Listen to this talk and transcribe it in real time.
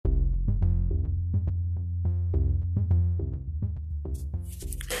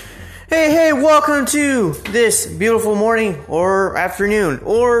Hey, welcome to this beautiful morning or afternoon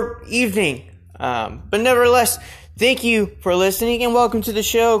or evening. But nevertheless, thank you for listening and welcome to the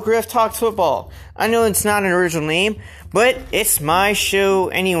show, Griff Talks Football. I know it's not an original name, but it's my show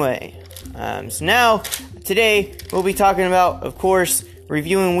anyway. So now, today, we'll be talking about, of course,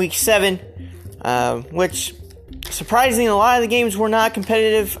 reviewing Week 7, which, surprisingly, a lot of the games were not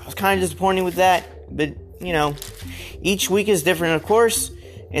competitive. I was kind of disappointed with that, but, each week is different, of course.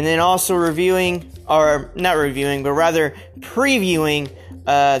 And then also previewing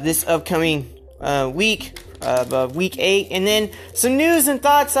this upcoming week, Week 8. And then some news and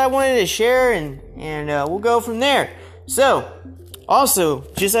thoughts I wanted to share, and we'll go from there. So, also,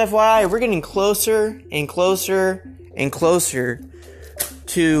 just FYI, we're getting closer and closer and closer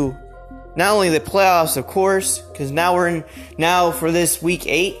to not only the playoffs, of course, because now for this Week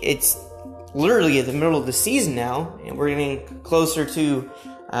 8, it's literally at the middle of the season now, and we're getting closer to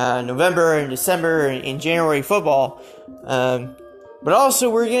November and December and January football. But also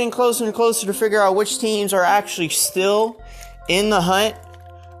we're getting closer and closer to figure out which teams are actually still in the hunt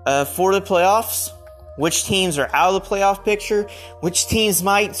for the playoffs, which teams are out of the playoff picture, which teams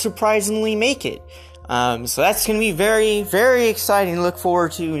might surprisingly make it. So that's going to be very, very exciting to look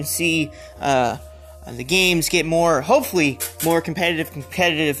forward to and see the games get hopefully more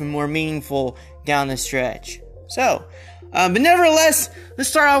competitive and more meaningful down the stretch. So, but nevertheless, let's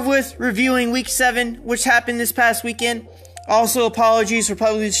start off with reviewing Week 7, which happened this past weekend. Also, apologies for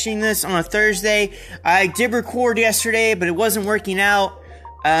publishing this on a Thursday. I did record yesterday, but it wasn't working out.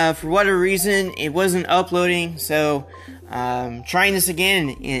 For whatever reason, it wasn't uploading. So, trying this again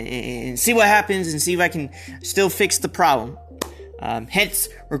and see what happens and see if I can still fix the problem. Hence,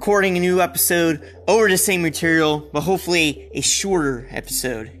 recording a new episode over the same material, but hopefully a shorter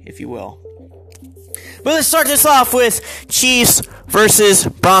episode, if you will. But let's start this off with Chiefs versus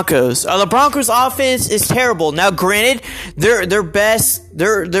Broncos. The Broncos offense is terrible. Now, granted, their best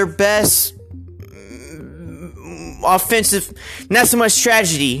offensive, not so much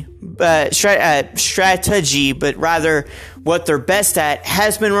strategy, but rather what they're best at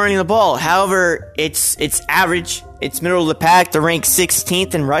has been running the ball. However, it's average. It's middle of the pack. They're ranked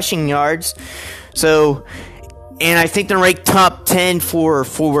 16th in rushing yards. So, and I think they're ranked top 10 for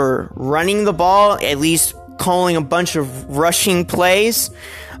running the ball, at least calling a bunch of rushing plays.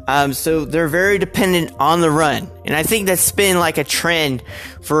 So they're very dependent on the run. And I think that's been like a trend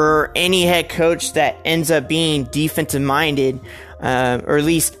for any head coach that ends up being defensive minded, or at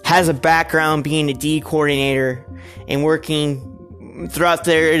least has a background being a D coordinator and working throughout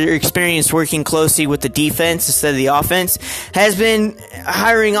their experience working closely with the defense instead of the offense, has been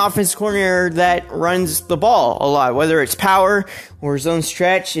hiring offensive coordinator that runs the ball a lot, whether it's power or zone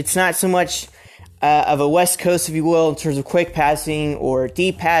stretch. It's not so much of a West Coast, if you will, in terms of quick passing or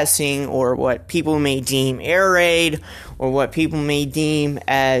deep passing or what people may deem air raid or what people may deem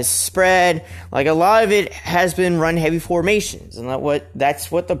as spread. Like, a lot of it has been run heavy formations, and that's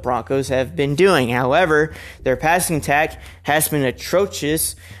what the Broncos have been doing. However, their passing attack has been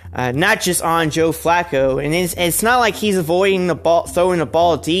atrocious, not just on Joe Flacco, and it's not like he's avoiding the ball, throwing the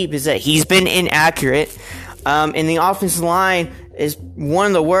ball deep, is that he's been inaccurate, and the offensive line is one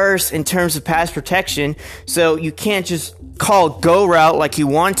of the worst in terms of pass protection, so you can't just call go route like you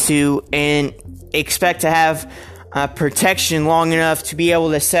want to and expect to have protection long enough to be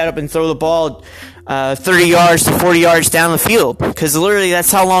able to set up and throw the ball 30 yards to 40 yards down the field, because literally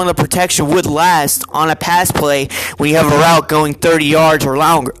that's how long the protection would last on a pass play when you have a route going 30 yards or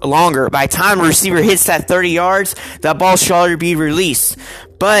longer. By the time a receiver hits that 30 yards, that ball should already be released.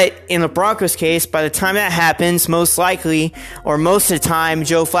 But in the Broncos case, by the time that happens, most likely, or most of the time,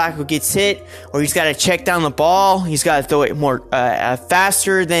 Joe Flacco gets hit, or he's got to check down the ball. He's got to throw it more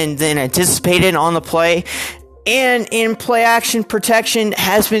faster than anticipated on the play. And in play action, protection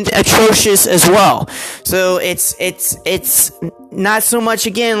has been atrocious as well. So it's not so much,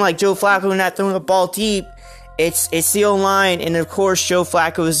 again, like Joe Flacco not throwing the ball deep. It's the O-line, and of course Joe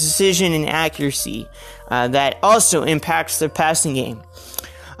Flacco's decision and accuracy that also impacts the passing game.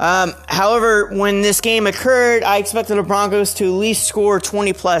 However, when this game occurred, I expected the Broncos to at least score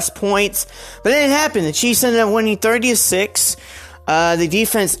 20 plus points, but it didn't happen. The Chiefs ended up winning 30-6. The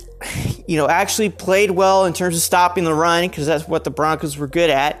defense, actually played well in terms of stopping the run, because that's what the Broncos were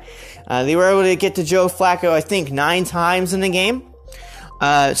good at. They were able to get to Joe Flacco, I think, 9 times in the game.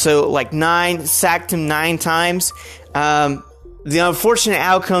 Sacked him 9 times. The unfortunate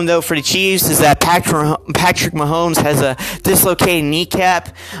outcome, though, for the Chiefs is that Patrick Mahomes has a dislocated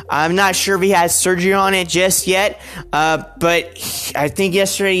kneecap. I'm not sure if he has surgery on it just yet, but I think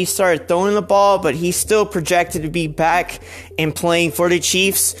yesterday he started throwing the ball, but he's still projected to be back and playing for the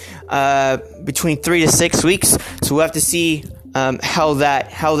Chiefs between 3 to 6 weeks. So we'll have to see how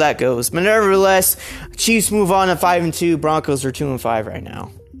that goes. But nevertheless, Chiefs move on to 5-2. Broncos are 2-5 right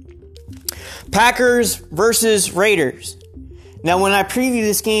now. Packers versus Raiders. Now, when I preview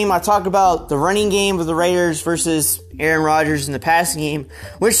this game, I talk about the running game of the Raiders versus Aaron Rodgers in the passing game,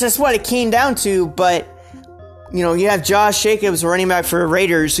 which that's what it came down to. But, you have Josh Jacobs, running back for the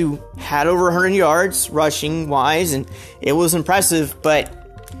Raiders, who had over 100 yards rushing-wise, and it was impressive, but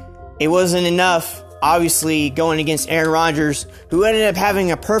it wasn't enough, obviously, going against Aaron Rodgers, who ended up having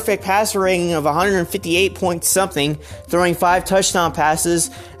a perfect passer rating of 158 point something, throwing 5 touchdown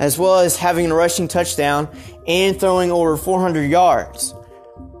passes, as well as having a rushing touchdown, and throwing over 400 yards.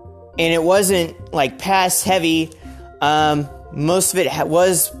 And it wasn't like pass heavy. Most of it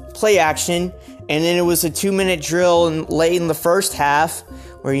was play action. And then it was a 2-minute drill late in the first half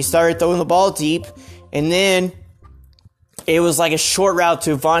where he started throwing the ball deep. And then it was like a short route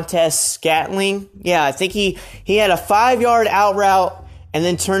to Vontaze Scantling. Yeah, I think he had a 5-yard out route and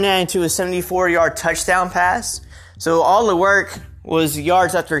then turned that into a 74-yard touchdown pass. So all the work was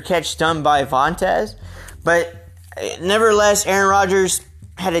yards after catch done by Vontaze. But nevertheless, Aaron Rodgers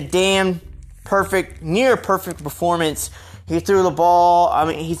had a near perfect performance. He threw the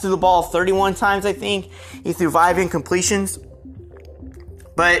ball 31 times, I think. He threw 5 incompletions.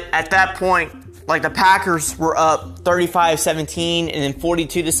 But at that point, the Packers were up 35-17 and then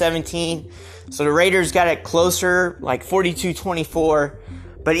 42-17. So the Raiders got it closer, 42-24.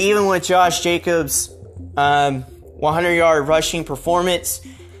 But even with Josh Jacobs' 100-yard rushing performance,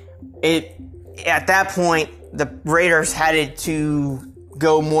 at that point, the Raiders had to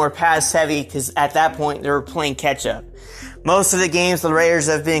go more pass heavy because at that point they were playing catch up. Most of the games the Raiders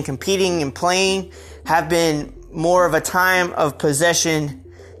have been competing and playing have been more of a time of possession,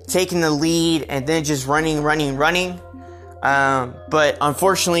 taking the lead and then just running. But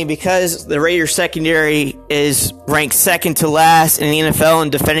unfortunately, because the Raiders secondary is ranked second to last in the NFL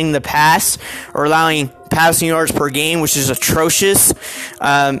in defending the pass or allowing passing yards per game, which is atrocious.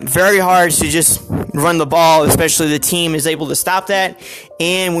 Very hard to just run the ball, especially the team is able to stop that.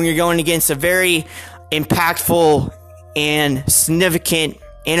 And when you're going against a very impactful and significant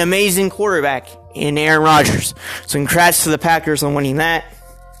and amazing quarterback in Aaron Rodgers. So congrats to the Packers on winning that.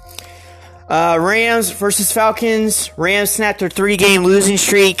 Rams versus Falcons. Rams snapped their 3-game losing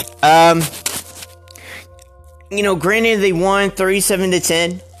streak. Granted they won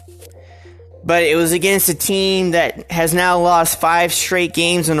 37-10. But it was against a team that has now lost 5 straight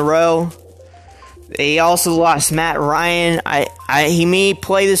games in a row. They also lost Matt Ryan. He may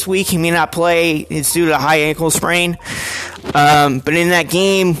play this week. He may not play. It's due to a high ankle sprain. But in that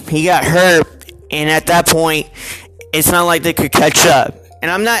game, he got hurt. And at that point, it's not like they could catch up.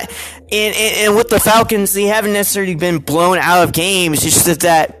 And I'm not... And with the Falcons, they haven't necessarily been blown out of games. It's just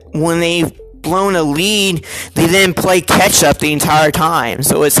that when they've blown a lead, they then play catch up the entire time.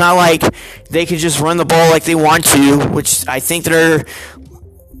 So it's not like they could just run the ball like they want to, which I think they're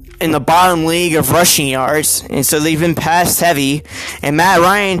in the bottom league of rushing yards. And so they've been pass heavy. And Matt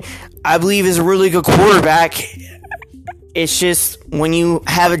Ryan, I believe, is a really good quarterback. It's just when you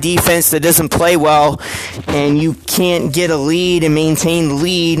have a defense that doesn't play well and you can't get a lead and maintain the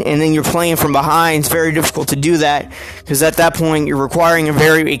lead and then you're playing from behind, it's very difficult to do that because at that point you're requiring a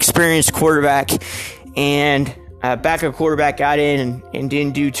very experienced quarterback, and a backup quarterback got in and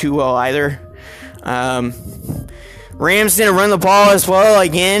didn't do too well either. Rams didn't run the ball as well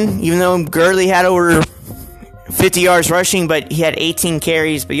again, even though Gurley had over 50 yards rushing, but he had 18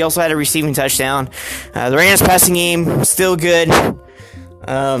 carries, but he also had a receiving touchdown. The Rams passing game still good.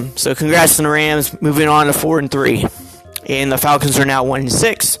 So congrats to the Rams, moving on to 4-3. And the Falcons are now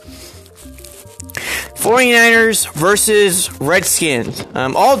 1-6. 49ers versus Redskins.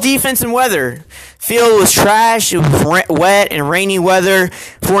 All defense and weather. Field was trash. It was wet and rainy weather.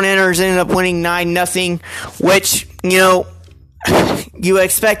 49ers ended up winning 9-0, which, you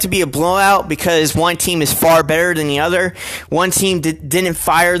expect to be a blowout because one team is far better than the other. One team didn't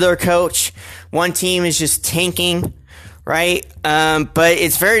fire their coach. One team is just tanking, right? But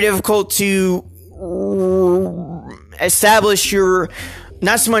it's very difficult to establish your,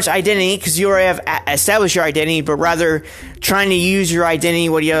 not so much identity, because you already have established your identity, but rather trying to use your identity.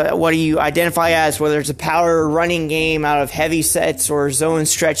 What do you identify as, whether it's a power running game out of heavy sets or zone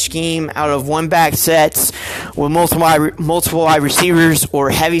stretch scheme out of one back sets with multiple wide receivers,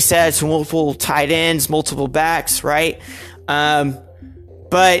 or heavy sets, multiple tight ends, multiple backs, right?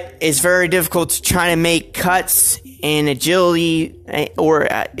 But it's very difficult to try to make cuts in agility or,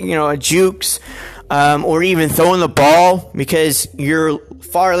 jukes, or even throwing the ball because you're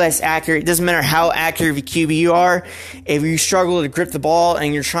far less accurate. It doesn't matter how accurate of a QB you are. If you struggle to grip the ball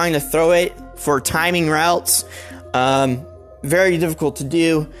and you're trying to throw it for timing routes, very difficult to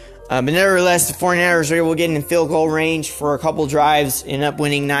do. But nevertheless, the 49ers were able to get in field goal range for a couple drives and end up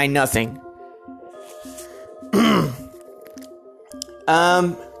winning 9-0.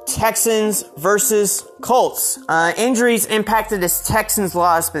 Texans versus Colts. Injuries impacted this Texans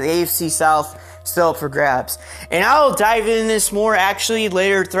loss, but the AFC South still up for grabs. And I'll dive into this more actually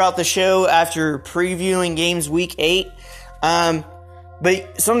later throughout the show after previewing games week 8.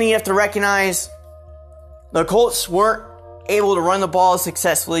 But something you have to recognize, the Colts weren't able to run the ball as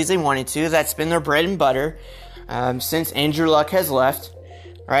successfully as they wanted to. That's been their bread and butter since Andrew Luck has left.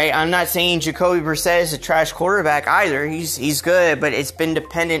 Right? I'm not saying Jacoby Brissett is a trash quarterback either. He's good, but it's been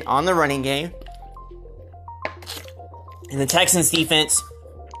dependent on the running game. And the Texans defense,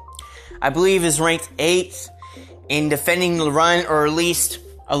 I believe, is ranked 8th in defending the run, or at least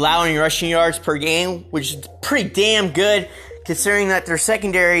allowing rushing yards per game, which is pretty damn good considering that their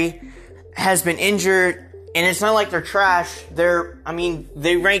secondary has been injured. And it's not like they're trash. They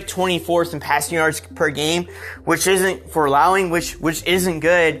rank 24th in passing yards per game, which isn't for allowing, which isn't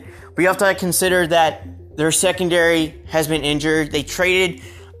good. But you have to consider that their secondary has been injured. They traded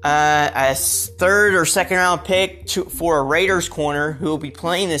a third or second round pick for a Raiders corner who will be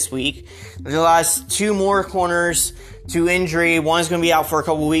playing this week. They lost 2 more corners to injury. One's going to be out for a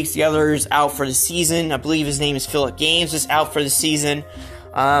couple weeks. The other is out for the season. I believe his name is Phillip Gaines, is out for the season.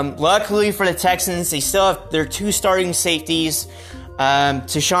 Luckily for the Texans, they still have their 2 starting safeties,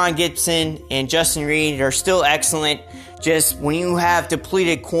 Tashawn Gibson and Justin Reed, are still excellent. Just when you have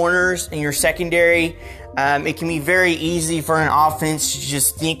depleted corners in your secondary, it can be very easy for an offense to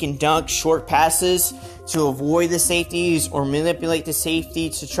just dink and dunk short passes to avoid the safeties or manipulate the safety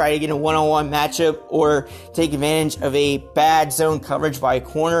to try to get a one-on-one matchup or take advantage of a bad zone coverage by a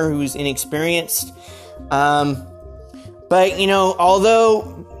corner who's inexperienced. But,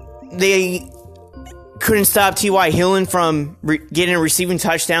 although they couldn't stop T.Y. Hilton from getting a receiving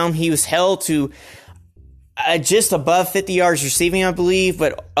touchdown, he was held to just above 50 yards receiving, I believe,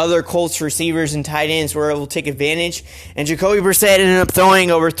 but other Colts receivers and tight ends were able to take advantage. And Jacoby Brissett ended up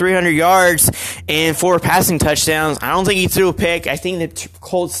throwing over 300 yards and 4 passing touchdowns. I don't think he threw a pick. I think the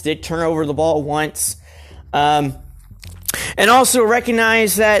Colts did turn over the ball once. And also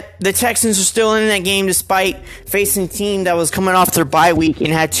recognize that the Texans are still in that game despite facing a team that was coming off their bye week and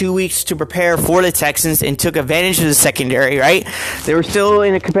had 2 weeks to prepare for the Texans and took advantage of the secondary, right? They were still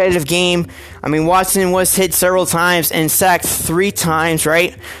in a competitive game. Watson was hit several times and sacked 3 times,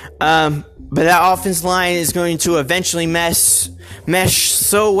 right? But that offensive line is going to eventually mesh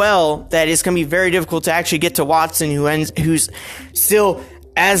so well that it's going to be very difficult to actually get to Watson, who's still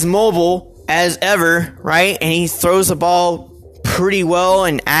as mobile as ever, right? And he throws the ball pretty well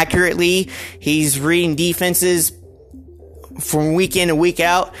and accurately. He's reading defenses from week in and week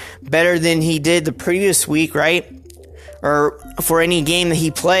out better than he did the previous week, right? Or for any game that he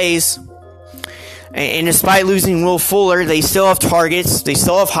plays. And despite losing Will Fuller, they still have targets. They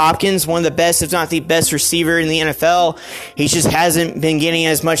still have Hopkins, one of the best, if not the best receiver in the NFL. He just hasn't been getting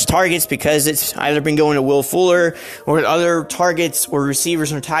as much targets because it's either been going to Will Fuller or other targets or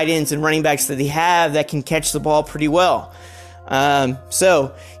receivers or tight ends and running backs that they have that can catch the ball pretty well.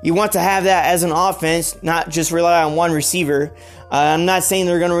 So you want to have that as an offense, not just rely on one receiver. I'm not saying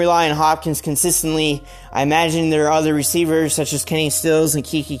they're going to rely on Hopkins consistently. I imagine there are other receivers such as Kenny Stills and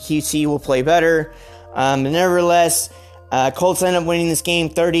Keke Coutee will play better. But nevertheless, Colts end up winning this game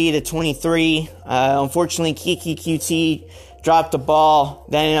 30-23. Unfortunately, Keke Coutee dropped the ball.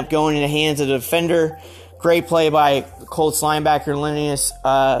 That ended up going in the hands of the defender. Great play by Colts linebacker Linus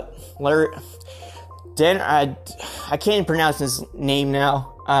I can't even pronounce his name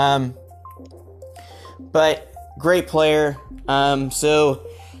now. But great player. So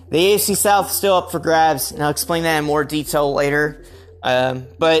the AFC South is still up for grabs, and I'll explain that in more detail later.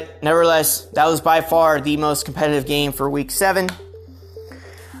 But nevertheless, that was by far the most competitive game for Week 7.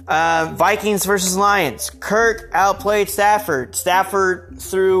 Vikings versus Lions. Kirk outplayed Stafford. Stafford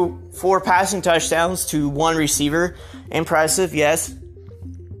threw 4 passing touchdowns to 1 receiver. Impressive, yes.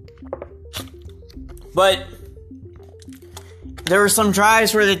 But there were some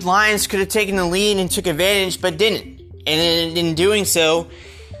drives where the Lions could have taken the lead and took advantage, but didn't. And in doing so,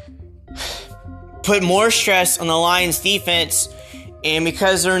 put more stress on the Lions defense. And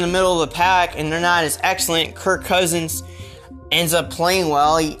because they're in the middle of the pack and they're not as excellent, Kirk Cousins ends up playing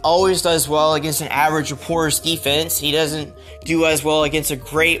well. He always does well against an average or porous defense. He doesn't do as well against a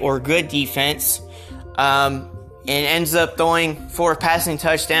great or good defense. And ends up throwing 4 passing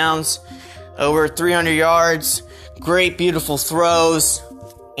touchdowns, over 300 yards, great, beautiful throws.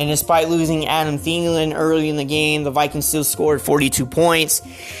 And despite losing Adam Thielen early in the game, the Vikings still scored 42 points.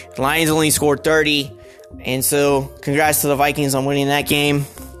 The Lions only scored 30. And so, congrats to the Vikings on winning that game.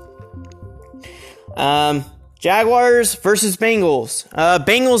 Jaguars versus Bengals.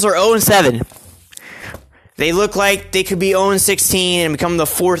 Bengals are 0-7. They look like they could be 0-16 and become the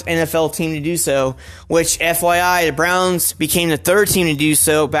 4th NFL team to do so, which, FYI, the Browns became the 3rd team to do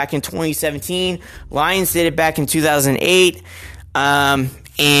so back in 2017. Lions did it back in 2008.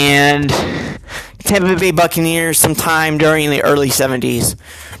 And Tampa Bay Buccaneers sometime during the early 70s.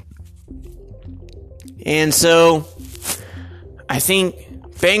 And so, I think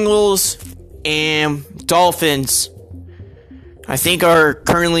Bengals and Dolphins, I think, are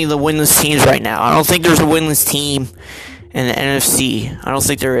currently the winless teams right now. I don't think there's a winless team in the NFC. I don't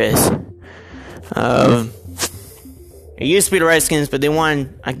think there is. It used to be the Redskins, but they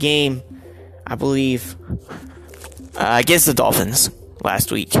won a game, I believe, against the Dolphins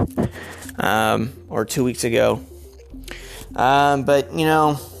last week, or 2 weeks ago. But, you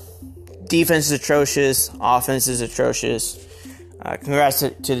know, defense is atrocious. Offense is atrocious. Congrats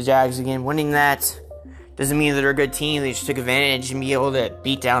to the Jags again. Winning that doesn't mean that they're a good team. They just took advantage and be able to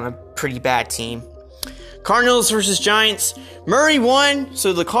beat down a pretty bad team. Cardinals versus Giants. Murray won,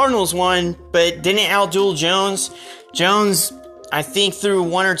 so the Cardinals won, but didn't outduel Jones. Jones, I think, threw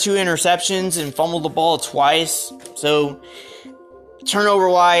 1 or 2 interceptions and fumbled the ball twice. So,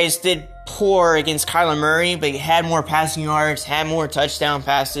 turnover-wise, did poor against Kyler Murray, but he had more passing yards, had more touchdown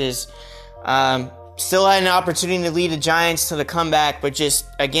passes. Still had an opportunity to lead the Giants to the comeback, but just,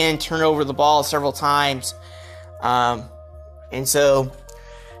 again, turned over the ball several times. And so,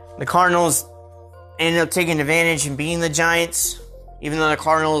 the Cardinals ended up taking advantage and beating the Giants, even though the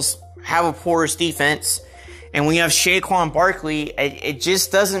Cardinals have a porous defense. And we have Saquon Barkley. It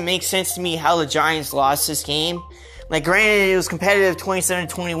just doesn't make sense to me how the Giants lost this game. Like, granted, it was competitive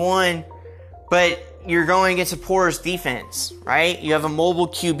 27-21, but you're going against a porous defense, right? You have a mobile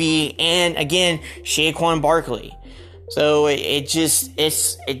QB and, again, Saquon Barkley. So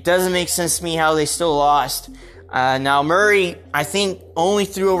it doesn't make sense to me how they still lost. Now, Murray, I think, only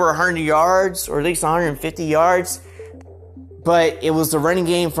threw over 100 yards, or at least 150 yards. But it was the running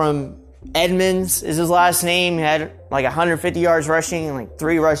game from Edmonds is his last name. He had like 150 yards rushing and like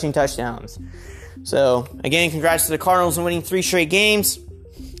 3 rushing touchdowns. So, again, congrats to the Cardinals on winning 3 straight games.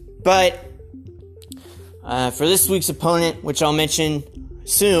 But for this week's opponent, which I'll mention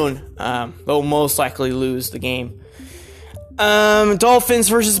soon, they'll most likely lose the game. Dolphins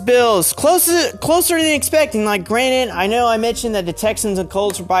versus Bills. Closer than expecting. Like, granted, I know I mentioned that the Texans and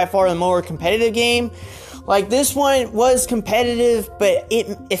Colts were by far the more competitive game. Like, this one was competitive, but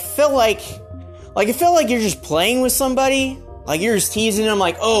it felt like you're just playing with somebody. Like, you're just teasing them,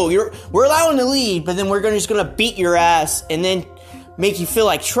 like, oh, we're allowing the lead, but then we're just gonna beat your ass and then make you feel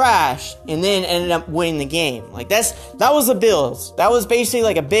like trash, and then ended up winning the game. Like, that was the Bills. That was basically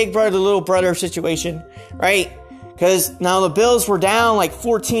like a big brother, little brother situation, right? Because now the Bills were down like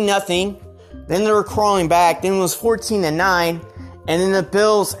 14-0, then they were crawling back, then it was 14-9, and then the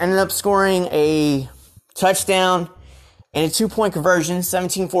Bills ended up scoring a touchdown and a 2-point conversion,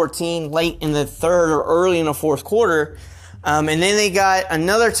 17-14, late in the third or early in the fourth quarter. And then they got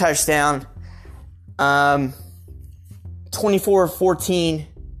another touchdown, 24-14.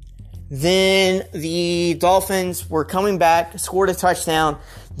 Then the Dolphins were coming back, scored a touchdown.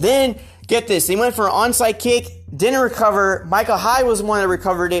 Then, get this, they went for an onside kick, didn't recover. Michael Hyde was the one that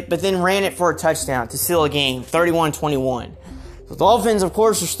recovered it, but then ran it for a touchdown to seal a game, 31-21. The Dolphins, of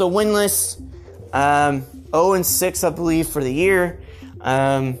course, are still winless. 0-6, I believe, for the year.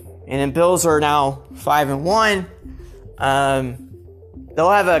 And then Bills are now 5-1. They'll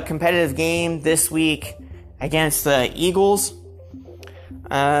have a competitive game this week against the Eagles.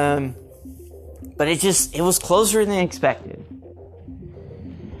 But it was closer than expected.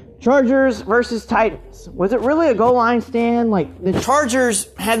 Chargers versus Titans. Was it really a goal line stand? Like, the Chargers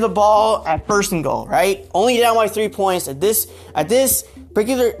had the ball at 1st and goal, right? Only down by 3 points. At this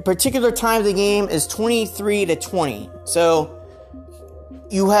particular time of the game is 23-20. So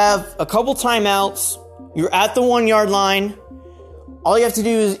you have a couple timeouts. You're at the 1-yard line. All you have to do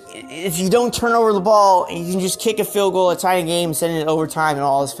is, if you don't turn over the ball, you can just kick a field goal, tie a game, send it overtime, and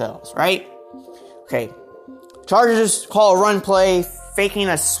all else fails, right? Okay. Chargers call a run play, faking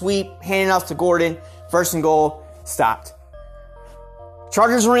a sweep, handing off to Gordon, 1st and goal, stopped.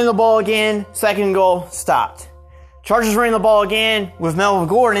 Chargers running the ball again, 2nd and goal, stopped. Chargers running the ball again with Melvin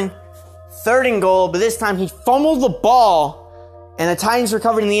Gordon. 3rd and goal, but this time he fumbled the ball, and the Titans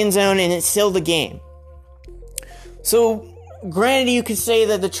recovered in the end zone, and it sealed the game. So, granted, you could say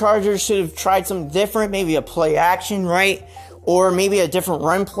that the Chargers should have tried something different, maybe a play action, right? Or maybe a different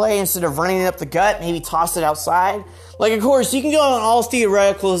run play instead of running it up the gut, maybe toss it outside. Like, of course, you can go on all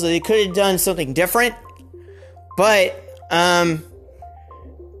theoreticals that they could have done something different, but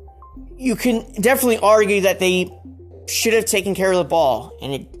you can definitely argue that they should have taken care of the ball,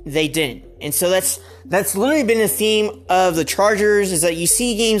 and they didn't. And so that's literally been the theme of the Chargers, is that you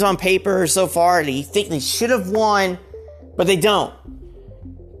see games on paper so far that you think they should have won, but they don't.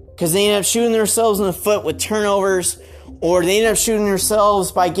 Because they end up shooting themselves in the foot with turnovers, or they end up shooting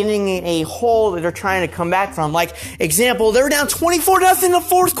themselves by getting in a hole that they're trying to come back from. Like, example, they were down 24-0 in the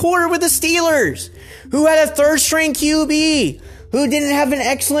 4th quarter with the Steelers, who had a 3rd-string QB, who didn't have an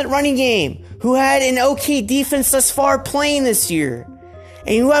excellent running game, who had an okay defense thus far playing this year.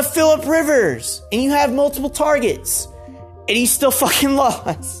 And you have Phillip Rivers, and you have multiple targets, and he still fucking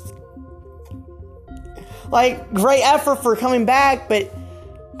lost. Like, great effort for coming back, but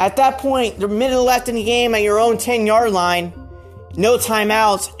at that point, the minute left in the game at your own 10-yard line, no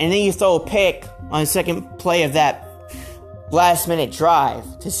timeouts, and then you throw a pick on the second play of that last-minute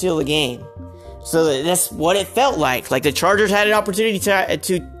drive to seal the game. So that's what it felt like. Like, the Chargers had an opportunity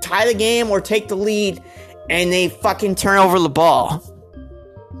to tie the game or take the lead, and they fucking turn over the ball.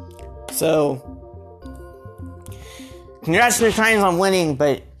 So, congrats to the Titans on winning,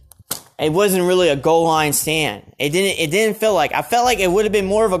 but it wasn't really a goal line stand. It didn't feel like. I felt like it would have been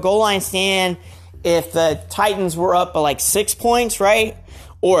more of a goal line stand if the Titans were up by like 6 points, right?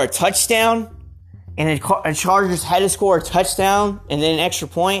 Or a touchdown, and the Chargers had to score a touchdown and then an extra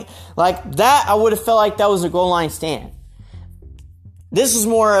point. Like that, I would have felt like that was a goal line stand. This was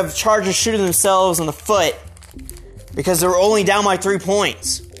more of Chargers shooting themselves in the foot because they were only down by 3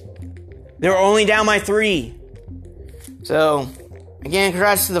 points. They were only down by 3. So, again,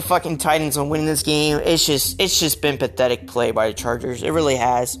 congrats to the fucking Titans on winning this game. It's just been pathetic play by the Chargers. It really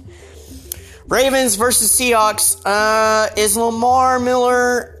has. Ravens versus Seahawks. Is Lamar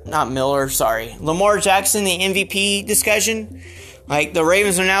Jackson the MVP discussion? Like, the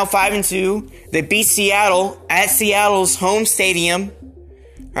Ravens are now 5-2. They beat Seattle at Seattle's home stadium.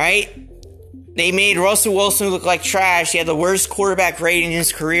 Right? They made Russell Wilson look like trash. He had the worst quarterback rating in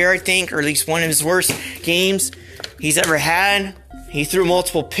his career, I think, or at least one of his worst games he's ever had. He threw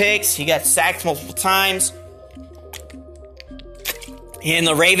multiple picks. He got sacked multiple times. And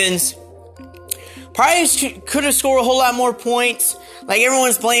the Ravens probably could have scored a whole lot more points. Like,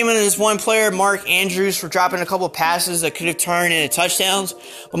 everyone's blaming this one player, Mark Andrews, for dropping a couple passes that could have turned into touchdowns.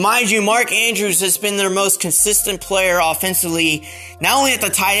 But mind you, Mark Andrews has been their most consistent player offensively, not only at the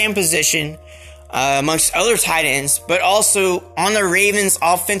tight end position, amongst other tight ends, but also on the Ravens'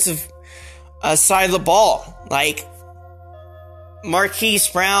 offensive side of the ball. Like, Marquise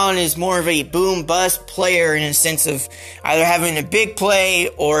Brown is more of a boom-bust player in a sense of either having a big play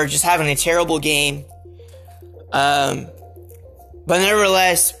or just having a terrible game. But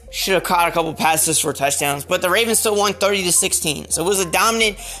nevertheless, should have caught a couple passes for touchdowns. But the Ravens still won 30-16. So it was a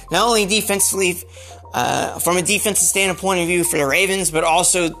dominant, not only defensively, from a defensive standpoint of view for the Ravens, but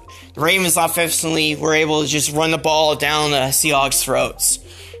also the Ravens offensively were able to just run the ball down the Seahawks' throats.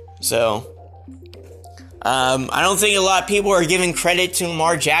 So, I don't think a lot of people are giving credit to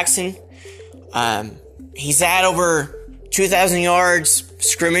Lamar Jackson. He's had over 2,000 yards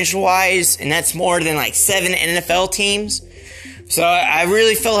scrimmage-wise, and that's more than like 7 NFL teams. So I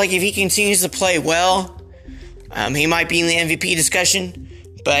really feel like if he continues to play well, he might be in the MVP discussion.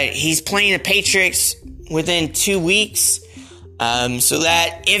 But he's playing the Patriots within 2 weeks. So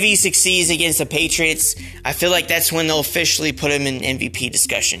that if he succeeds against the Patriots, I feel like that's when they'll officially put him in MVP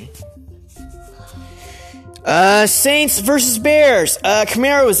discussion. Saints versus Bears.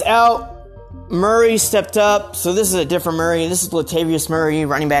 Kamara was out. Murray stepped up. So this is a different Murray. This is Latavius Murray,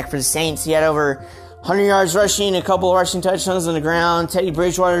 running back for the Saints. He had over 100 yards rushing, a couple of rushing touchdowns on the ground. Teddy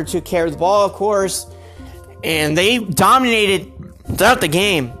Bridgewater took care of the ball, of course. And they dominated throughout the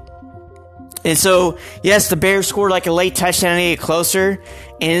game. And so, yes, the Bears scored like a late touchdown to get closer.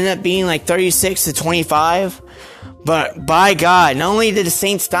 And ended up being like 36-25. But by God, not only did the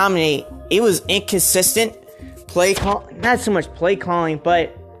Saints dominate, it was inconsistent play call. Not so much play calling,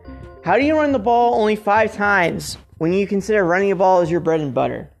 but how do you run the ball only 5 times when you consider running the ball as your bread and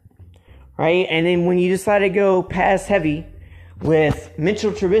butter? Right? And then when you decide to go pass heavy with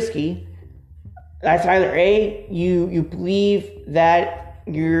Mitchell Trubisky, that's either A, you believe that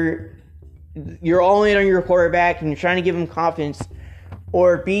you're all in on your quarterback and you're trying to give him confidence,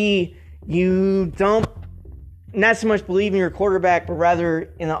 or B, you don't not so much believe in your quarterback, but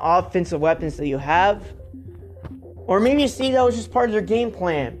rather in the offensive weapons that you have. Or maybe you see that was just part of their game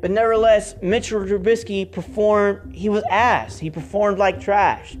plan. But nevertheless, Mitchell Trubisky performed, he was ass. He performed like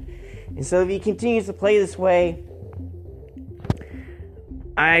trash. And so if he continues to play this way,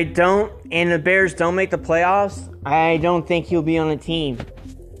 and the Bears don't make the playoffs, I don't think he'll be on the team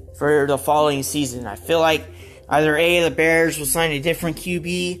for the following season. I feel like either A, the Bears will sign a different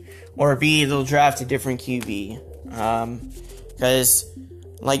QB, or B, they'll draft a different QB. Because,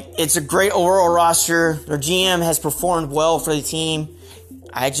 it's a great overall roster. Their GM has performed well for the team.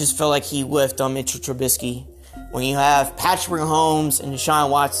 I just feel like he whiffed on Mitchell Trubisky when you have Patrick Mahomes and Deshaun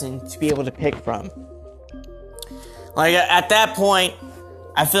Watson to be able to pick from. At that point,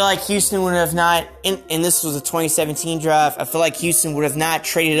 I feel like Houston would have not, and this was a 2017 draft, I feel like Houston would have not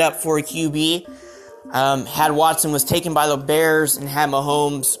traded up for a QB had Watson was taken by the Bears and had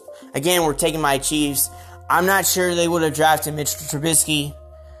Mahomes, again, were taken by Chiefs. I'm not sure they would have drafted Mitchell Trubisky.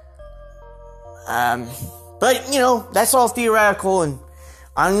 But, that's all theoretical, and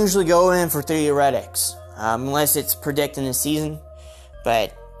I don't usually go in for theoretics, unless it's predicting the season.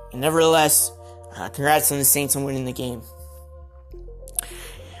 But, nevertheless, congrats on the Saints on winning the game.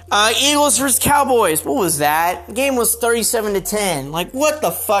 Eagles versus Cowboys. What was that? The game was 37-10. What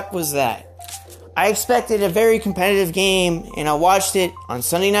the fuck was that? I expected a very competitive game, and I watched it on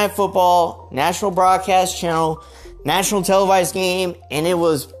Sunday Night Football, national broadcast channel, national televised game, and it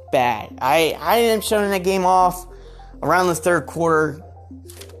was bad. I ended up shutting that game off around the third quarter,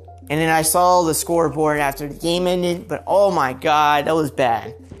 and then I saw the scoreboard after the game ended, but oh my god, that was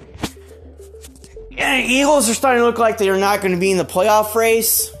bad. And the Eagles are starting to look like they're not going to be in the playoff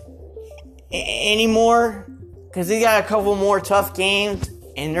race anymore, because they got a couple more tough games,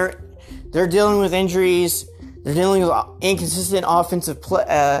 and they're dealing with injuries. They're dealing with inconsistent offensive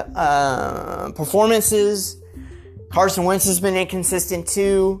performances. Carson Wentz has been inconsistent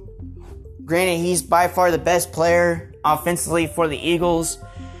too. Granted, he's by far the best player offensively for the Eagles,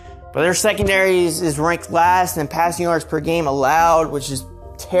 but their secondary is ranked last in passing yards per game allowed, which is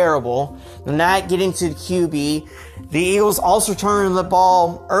terrible. They're not getting to the QB. The Eagles also turned the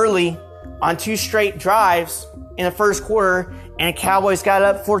ball early on 2 straight drives in the first quarter, and the Cowboys got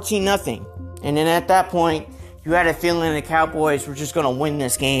up 14-0. And then at that point, you had a feeling the Cowboys were just going to win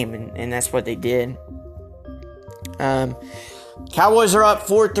this game, and that's what they did. Cowboys are up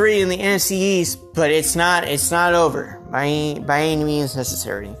 4-3 in the NFC East, but it's not over by any means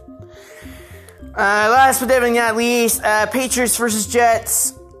necessary. Last but definitely not least, Patriots versus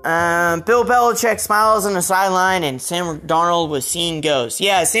Jets. Bill Belichick smiles on the sideline, and Sam Darnold was seeing ghosts.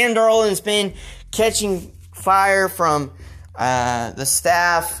 Yeah, Sam Darnold has been catching fire from the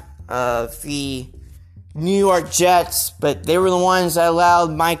staff of the New York Jets, but they were the ones that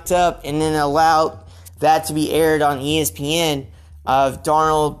allowed mic'd up and then allowed that to be aired on ESPN of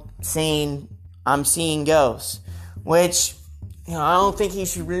Darnold saying, "I'm seeing ghosts," which, I don't think he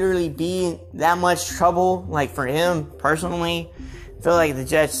should really be in that much trouble. For him personally, I feel like the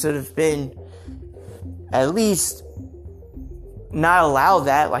Jets should have been at least not allowed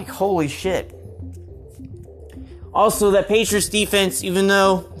that. Holy shit. Also, the Patriots defense, even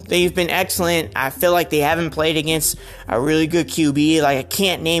though they've been excellent, I feel like they haven't played against a really good QB. I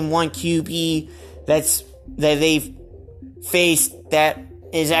can't name one QB that they've faced that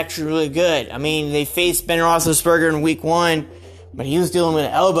is actually really good. I mean, they faced Ben Roethlisberger in week 1, but he was dealing with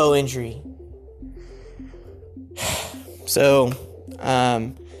an elbow injury. So,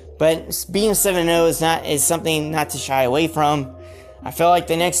 but being 7-0 is something not to shy away from. I feel like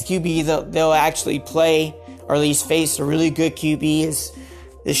the next QB they'll actually play, or at least face a really good QB, is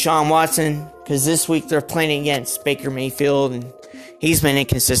Deshaun Watson, because this week they're playing against Baker Mayfield, and he's been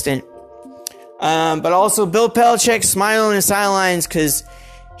inconsistent. But also Bill Belichick smiling on the sidelines because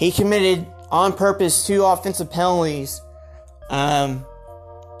he committed on purpose 2 offensive penalties. But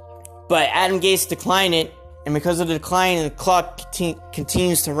Adam Gase declined it, and because of the decline, the clock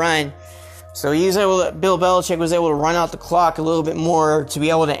continues to run. So Bill Belichick was able to run out the clock a little bit more to be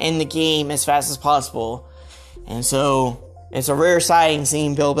able to end the game as fast as possible. And so it's a rare sighting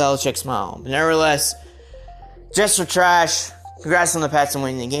seeing Bill Belichick smile. But nevertheless, Jets are trash. Congrats on the Pats on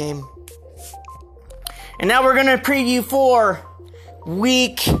winning the game. And now we're going to preview for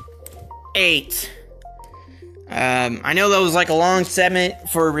Week 8. I know that was a long segment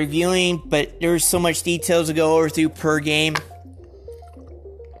for reviewing, but there's so much details to go over through per game.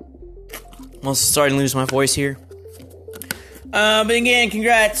 I'm also starting to lose my voice here. But again,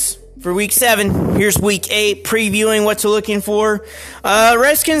 congrats for Week 7. Here's Week 8, previewing what to looking for.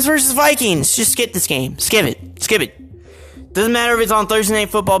 Redskins versus Vikings. Just skip this game. Skip it. Doesn't matter if it's on Thursday Night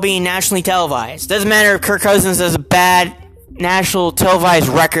Football being nationally televised. Doesn't matter if Kirk Cousins has a bad national televised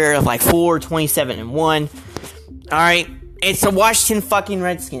record of like 4-27-1. Alright? It's the Washington fucking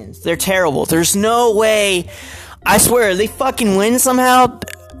Redskins. They're terrible. There's no way. I swear, they fucking win somehow.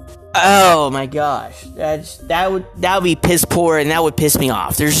 Oh my gosh. That would be piss poor, and that would piss me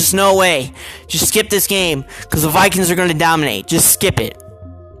off. There's just no way. Just skip this game, because the Vikings are going to dominate. Just skip it.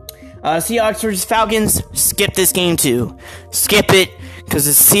 Seahawks versus Falcons, skip this game too. Skip it, because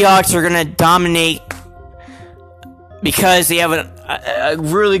the Seahawks are going to dominate because they have a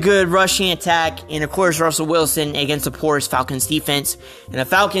really good rushing attack, and of course Russell Wilson against the poorest Falcons defense. And the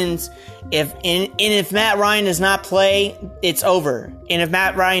Falcons, if Matt Ryan does not play, it's over. And if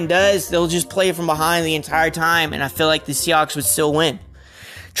Matt Ryan does, they'll just play from behind the entire time, and I feel like the Seahawks would still win.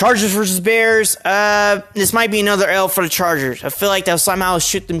 Chargers versus Bears, this might be another L for the Chargers. I feel like they'll somehow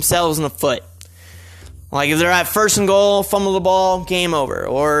shoot themselves in the foot. Like, if they're at first and goal, fumble the ball, game over.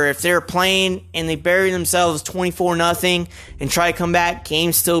 Or if they're playing and they bury themselves 24-0 and try to come back,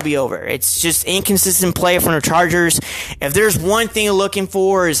 game still be over. It's just inconsistent play from the Chargers. If there's one thing you're looking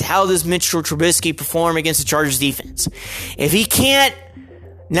for is how does Mitchell Trubisky perform against the Chargers defense. If he can't,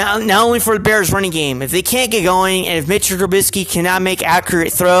 not only for the Bears running game, if they can't get going, and if Mitchell Trubisky cannot make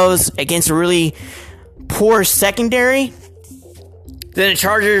accurate throws against a really poor secondary, then the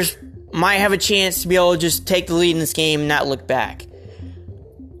Chargers might have a chance to be able to just take the lead in this game and not look back.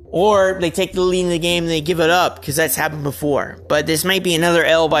 Or they take the lead in the game and they give it up, because that's happened before. But this might be another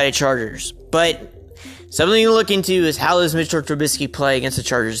L by the Chargers. But something to look into is how does Mitchell Trubisky play against the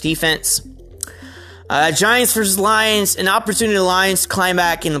Chargers defense. Giants versus Lions, an opportunity for the Lions to climb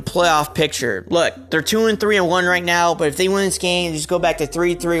back in the playoff picture. Look, they're 2-3-1 right now, but if they win this game, they just go back to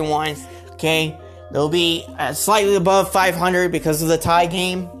 3-3-1. Okay, they'll be slightly above 500 because of the tie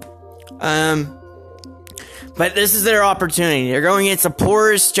game. But this is their opportunity. They're going against the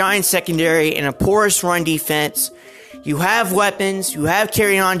poorest Giants secondary and a poorest run defense. You have weapons. You have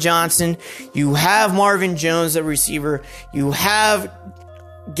Kerryon Johnson. You have Marvin Jones at receiver. You have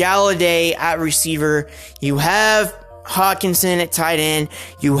Galladay at receiver. You have Hawkinson at tight end.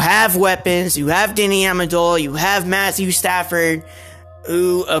 You have weapons. You have Danny Amendola. You have Matthew Stafford,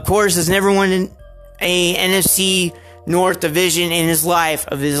 who, of course, has never won an NFC North division in his life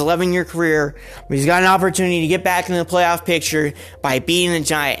of his 11-year career, but he's got an opportunity to get back in the playoff picture by beating the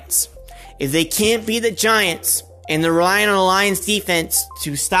Giants. If they can't beat the Giants and they're relying on the Lions defense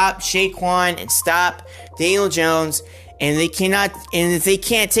to stop Saquon and stop Daniel Jones, and if they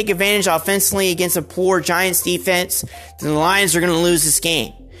can't take advantage offensively against a poor Giants defense, then the Lions are going to lose this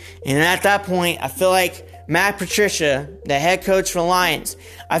game. And at that point, I feel like Matt Patricia, the head coach for the Lions,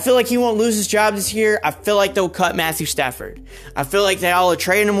 I feel like he won't lose his job this year. I feel like they'll cut Matthew Stafford. I feel like they'll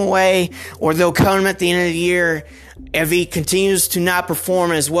trade him away, or they'll cut him at the end of the year if he continues to not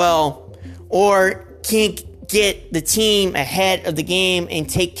perform as well, or can't get the team ahead of the game and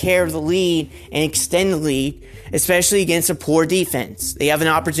take care of the lead and extend the lead, especially against a poor defense. They have an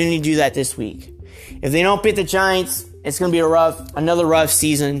opportunity to do that this week. If they don't beat the Giants, it's going to be another rough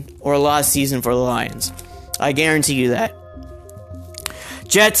season or a lost season for the Lions. I guarantee you that.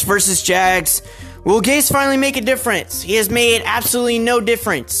 Jets versus Jags. Will Gase finally make a difference? He has made absolutely no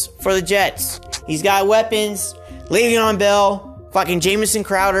difference for the Jets. He's got weapons. Le'Veon Bell, fucking Jamison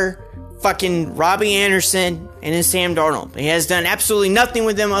Crowder, fucking Robbie Anderson, and then Sam Darnold. He has done absolutely nothing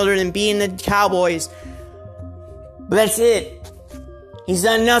with them other than being the Cowboys. But that's it. He's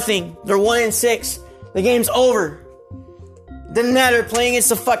done nothing. They're 1-6. The game's over. Doesn't matter playing against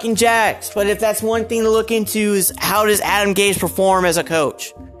the fucking Jags. But if that's one thing to look into is how does Adam Gase perform as a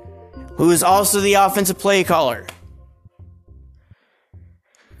coach, who is also the offensive play caller.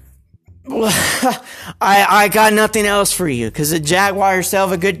 I got nothing else for you, because the Jaguars still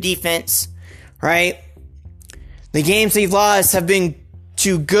have a good defense, right? The games they've lost have been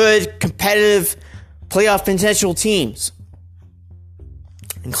to good, competitive, playoff potential teams,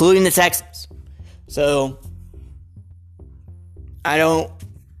 including the Texans. So I don't,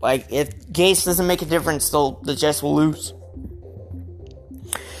 if Gase doesn't make a difference, the Jets will lose.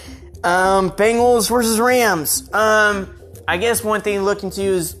 Bengals versus Rams. I guess one thing to look into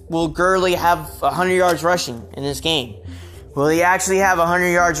is, will Gurley have 100 yards rushing in this game? Will he actually have 100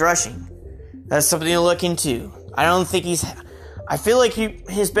 yards rushing? That's something to look into. I don't think I feel like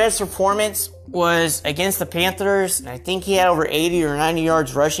his best performance was against the Panthers. I think he had over 80 or 90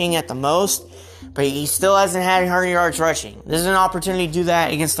 yards rushing at the most, but he still hasn't had 100 yards rushing. This is an opportunity to do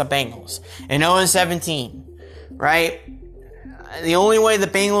that against the Bengals. And 0-17, right? The only way the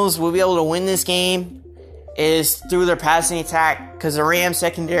Bengals will be able to win this game is through their passing attack, because the Rams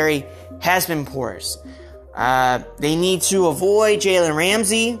secondary has been porous. They need to avoid Jalen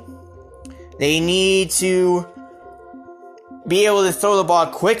Ramsey. They need to be able to throw the ball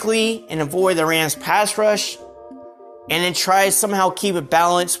quickly and avoid the Rams' pass rush. And then try to somehow keep it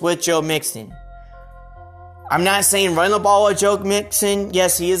balanced with Joe Mixon. I'm not saying run the ball with Joe Mixon.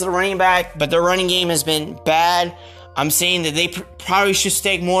 Yes, he is a running back, but their running game has been bad. I'm saying that they probably should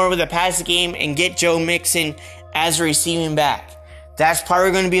stick more with the passing game and get Joe Mixon as a receiving back. That's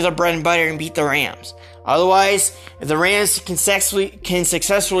probably going to be the bread and butter and beat the Rams. Otherwise, if the Rams can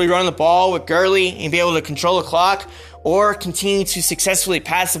successfully run the ball with Gurley and be able to control the clock, or continue to successfully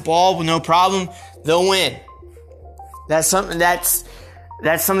pass the ball with no problem, they'll win. That's something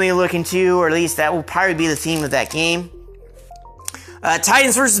to look into, or at least that will probably be the theme of that game.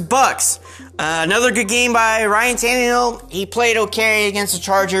 Titans versus Bucks. Another good game by Ryan Tannehill. He played okay against the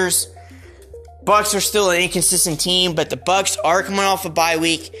Chargers. Bucks are still an inconsistent team, but the Bucks are coming off a bye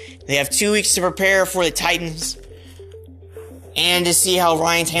week. They have 2 weeks to prepare for the Titans and to see how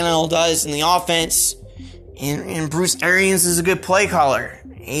Ryan Tannehill does in the offense. And Bruce Arians is a good play caller.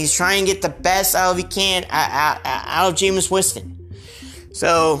 He's trying to get the best out of he can out of Jameis Winston.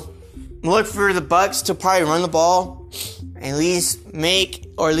 So look for the Bucks to probably run the ball, at least make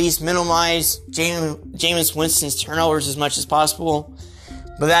or at least minimize Jameis Winston's turnovers as much as possible.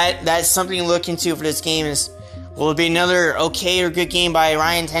 But that's something to look into for this game. Is will it be another okay or good game by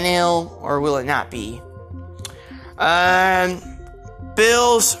Ryan Tannehill, or will it not be?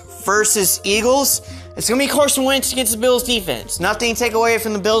 Bills versus Eagles. It's going to be Carson Wentz against the Bills defense. Nothing to take away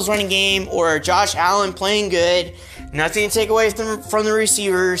from the Bills running game or Josh Allen playing good. Nothing to take away from the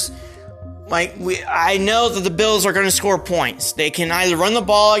receivers. I know that the Bills are going to score points. They can either run the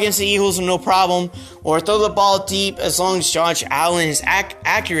ball against the Eagles with no problem, or throw the ball deep as long as Josh Allen is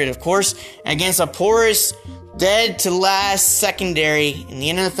accurate, of course, against a porous, dead-to-last secondary in the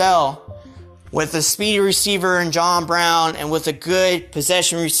NFL with a speedy receiver in John Brown and with a good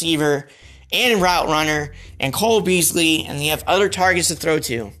possession receiver and route runner and Cole Beasley, and they have other targets to throw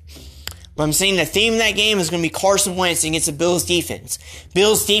to. But I'm saying the theme of that game is going to be Carson Wentz against the Bills defense.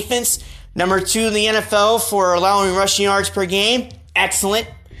 Bills defense, number 2 in the NFL for allowing rushing yards per game. Excellent.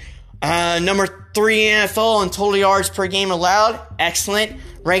 Number 3 in NFL in total yards per game allowed. Excellent.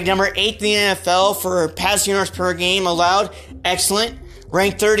 Ranked number 8 in the NFL for passing yards per game allowed. Excellent.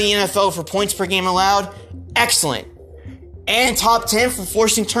 Ranked 30 in NFL for points per game allowed. Excellent. And top 10 for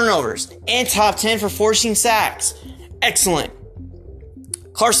forcing turnovers. And top 10 for forcing sacks. Excellent.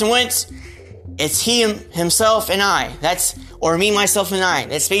 Carson Wentz, it's he, himself, and I. Or me, myself, and I.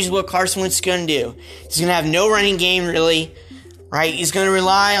 That's basically what Carson Wentz is going to do. He's going to have no running game, really. Right? He's going to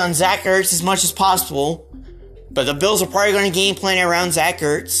rely on Zach Ertz as much as possible. But the Bills are probably going to game plan around Zach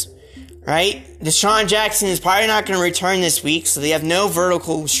Ertz. Right? Deshaun Jackson is probably not going to return this week, so they have no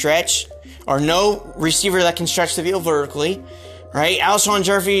vertical stretch. Or no receiver that can stretch the field vertically. Right? Alshon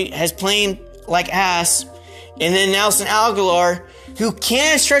Jeffrey has played like ass. And then Nelson Aguilar, who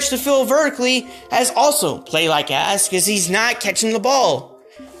can stretch the field vertically, has also played like ass because he's not catching the ball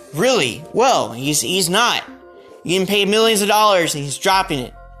really well. He's not. He's getting paid millions of dollars and he's dropping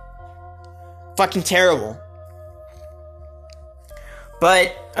it. Fucking terrible.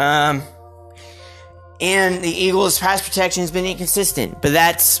 But, and the Eagles' pass protection has been inconsistent. But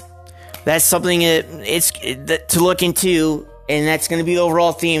that's something to look into, and that's going to be the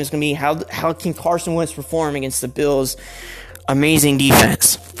overall theme. It's going to be how can Carson Wentz perform against the Bills' amazing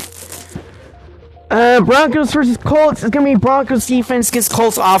defense. Broncos versus Colts is going to be Broncos defense against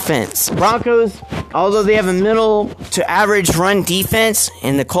Colts offense. Broncos, although they have a middle to average run defense,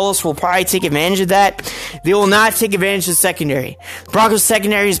 and the Colts will probably take advantage of that, they will not take advantage of the secondary. The Broncos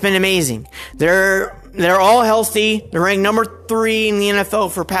secondary has been amazing. They're all healthy. They're ranked number 3 in the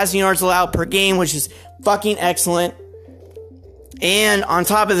NFL for passing yards allowed per game, which is fucking excellent. And on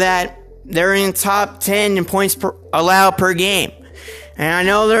top of that, they're in top 10 in points allowed per game. And I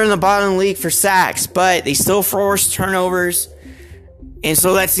know they're in the bottom of the league for sacks, but they still force turnovers. And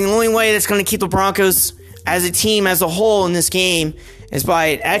so that's the only way that's going to keep the Broncos as a team, as a whole in this game, is by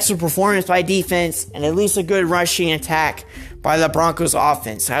an excellent performance by defense and at least a good rushing attack by the Broncos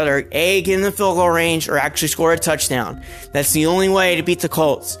offense. Either A, get in the field goal range or actually score a touchdown. That's the only way to beat the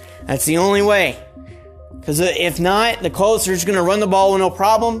Colts. That's the only way. Because if not, the Colts are just going to run the ball with no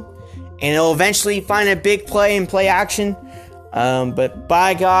problem. And they'll eventually find a big play and play action. But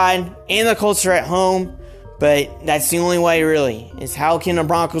by God, and the Colts are at home. But that's the only way, really, is how can the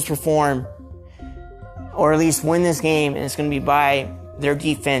Broncos perform or at least win this game. And it's going to be by their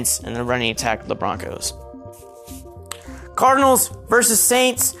defense and the running attack of the Broncos. Cardinals versus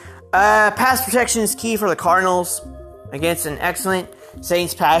Saints. Pass protection is key for the Cardinals against an excellent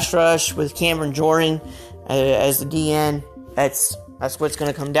Saints pass rush with Cameron Jordan as the DN. That's what it's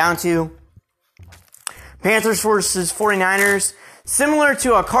going to come down to. Panthers versus 49ers. Similar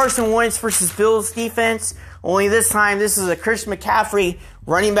to a Carson Wentz versus Bills defense, only this time this is a Christian McCaffrey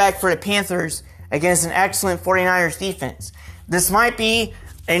running back for the Panthers against an excellent 49ers defense. This might be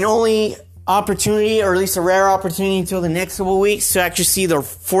an only opportunity, or at least a rare opportunity until the next couple of weeks, to actually see the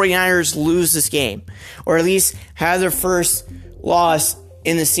 49ers lose this game, or at least have their first loss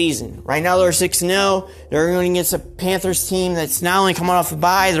in the season. Right now they're 6-0. They're going against a Panthers team that's not only coming off a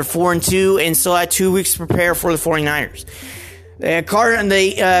bye, they're 4-2 and still had 2 weeks to prepare for the 49ers.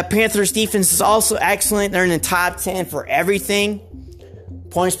 The Panthers defense is also excellent. They're in the top 10 for everything.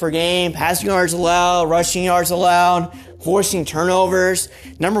 Points per game, passing yards allowed, rushing yards allowed, forcing turnovers,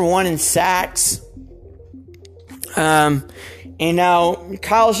 number 1 in sacks. And now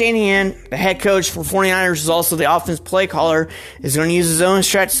Kyle Shanahan, the head coach for 49ers, is also the offense play caller, is going to use his own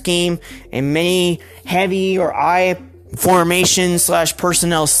stretch scheme and many heavy or I formation /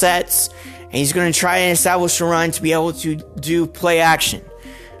 personnel sets. And he's going to try and establish a run to be able to do play action.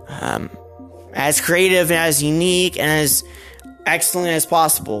 As creative and as unique and as excellent as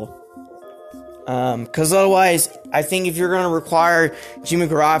possible. Because otherwise, I think if you're going to require Jimmy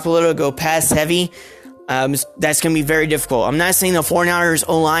Garoppolo to go pass heavy, that's going to be very difficult. I'm not saying the 49ers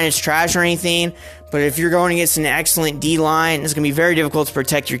O-line is trash or anything, but if you're going against an excellent D-line, it's going to be very difficult to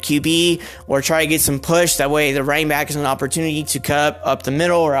protect your QB or try to get some push. That way the running back has an opportunity to cut up the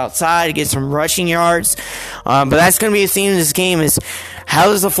middle or outside to get some rushing yards. But that's going to be the theme of this game is how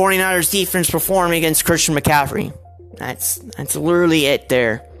does the 49ers defense perform against Christian McCaffrey? That's literally it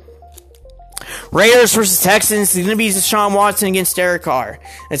there. Raiders versus Texans. It's going to be Deshaun Watson against Derek Carr.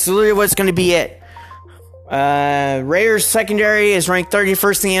 That's literally what's going to be it. Raiders secondary is ranked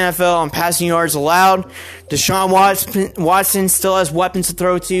 31st in the NFL on passing yards allowed. Deshaun Watson still has weapons to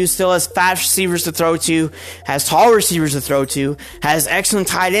throw to, still has fast receivers to throw to, has tall receivers to throw to, has excellent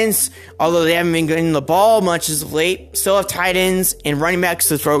tight ends, although they haven't been getting the ball much as of late, still have tight ends and running backs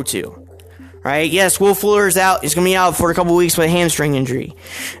to throw to. Right? Yes, Will Fuller is out. He's going to be out for a couple weeks with a hamstring injury.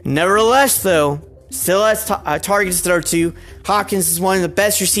 Nevertheless, though, still has targets to throw to. Hopkins is one of the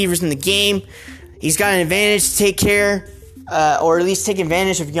best receivers in the game. He's got an advantage to take care, or at least take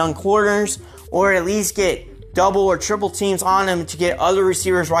advantage of young corners, or at least get double or triple teams on him to get other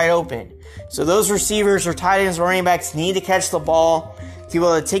receivers right open. So those receivers or tight ends or running backs need to catch the ball to be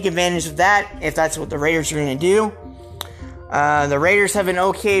able to take advantage of that if that's what the Raiders are going to do. The Raiders have an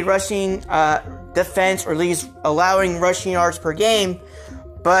okay rushing defense, or at least allowing rushing yards per game,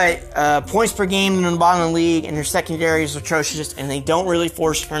 but points per game in the bottom of the league, and their secondary is atrocious, and they don't really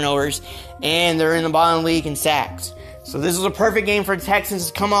force turnovers, and they're in the bottom of the league in sacks. So this is a perfect game for the Texans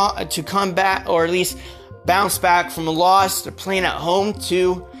to come back, or at least bounce back from a loss. They're playing at home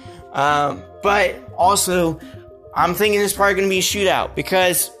too, but also I'm thinking this is probably going to be a shootout,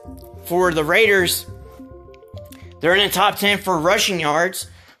 because for the Raiders, they're in the top 10 for rushing yards,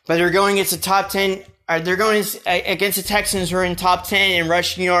 but they're going against the top 10. They're going against the Texans, who are in top 10 in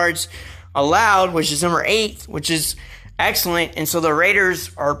rushing yards allowed, which is number 8, which is excellent. And so the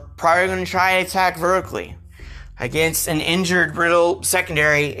Raiders are probably going to try to attack vertically against an injured, brittle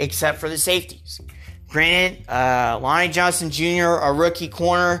secondary, except for the safeties. Granted, Lonnie Johnson Jr., a rookie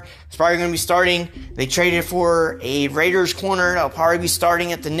corner, is probably going to be starting. They traded for a Raiders corner that'll probably be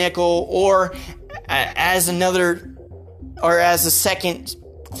starting at the nickel or as a second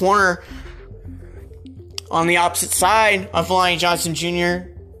corner on the opposite side of Lonnie Johnson Jr.,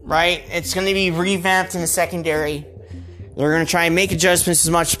 right? It's going to be revamped in the secondary. They're going to try and make adjustments as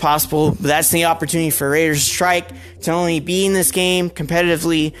much as possible, but that's the opportunity for Raiders to strike, to only be in this game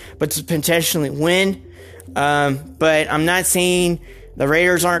competitively, but to potentially win. But I'm not saying the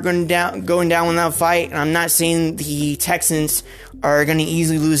Raiders aren't going down without a fight, and I'm not saying the Texans are going to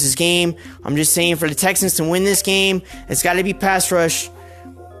easily lose this game. I'm just saying for the Texans to win this game, it's got to be pass rush,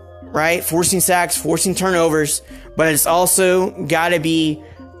 right? Forcing sacks, forcing turnovers, but it's also got to be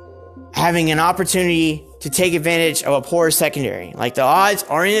having an opportunity to take advantage of a poor secondary. Like, the odds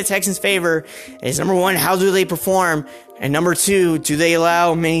are in the Texans' favor. Is number 1, how do they perform? And number 2, do they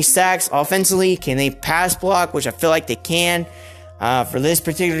allow many sacks offensively? Can they pass block, which I feel like they can for this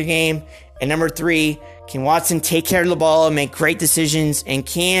particular game? And number 3, can Watson take care of the ball and make great decisions?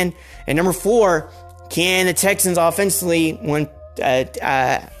 And number 4, can the Texans offensively, when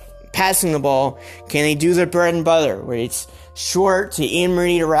passing the ball, can they do their bread and butter, where it's short to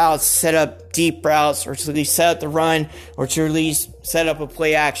intermediate routes, set up deep routes, or to at least set up the run, or to at least set up a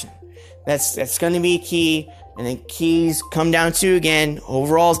play action? That's going to be key. And the keys come down to, again,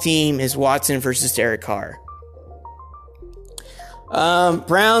 overall theme is Watson versus Derek Carr.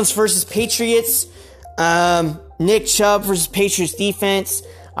 Browns versus Patriots. Nick Chubb versus Patriots defense.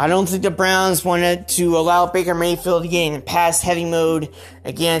 I don't think the Browns wanted to allow Baker Mayfield to get in pass-heavy mode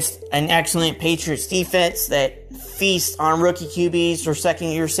against an excellent Patriots defense that feasts on rookie QBs or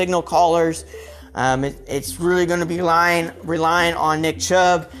second-year signal callers. It's really going to be relying on Nick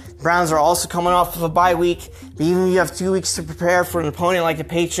Chubb. The Browns are also coming off of a bye week. But even if you have 2 weeks to prepare for an opponent like the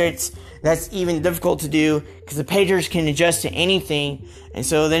Patriots, that's even difficult to do because the Patriots can adjust to anything. And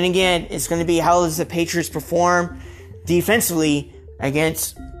so then again, it's going to be how does the Patriots perform defensively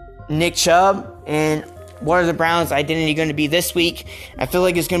against Nick Chubb, and what are the Browns' identity going to be this week? I feel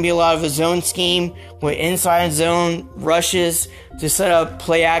like it's going to be a lot of a zone scheme with inside zone rushes to set up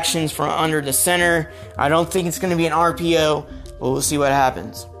play actions from under the center. I don't think it's going to be an RPO, but we'll see what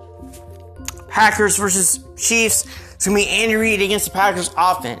happens. Packers versus Chiefs. It's going to be Andy Reid against the Packers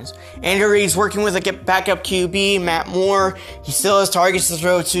offense. Andy Reid's working with a backup QB, Matt Moore. He still has targets to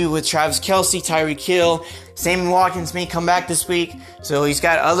throw to with Travis Kelce, Tyreek Hill. Sammy Watkins may come back this week, so he's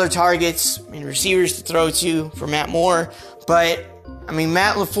got other targets and receivers to throw to for Matt Moore. But,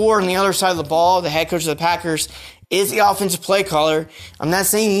 Matt LaFleur on the other side of the ball, the head coach of the Packers, is the offensive play caller. I'm not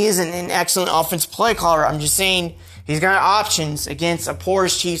saying he isn't an excellent offensive play caller. I'm just saying he's got options against a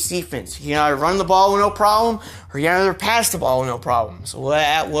porous Chiefs defense. You can either run the ball with no problem, or you can either pass the ball with no problem. So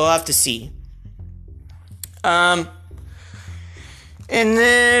we'll have to see. And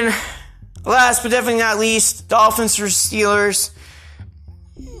then, last but definitely not least, Dolphins versus Steelers.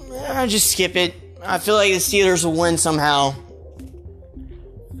 I'll just skip it. I feel like the Steelers will win somehow.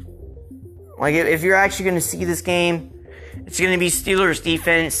 Like, if you're actually going to see this game, it's going to be Steelers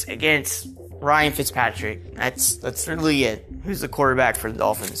defense against Ryan Fitzpatrick. That's really it. Who's the quarterback for the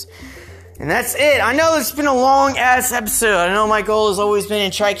Dolphins? And that's it. I know it's been a long-ass episode. I know my goal has always been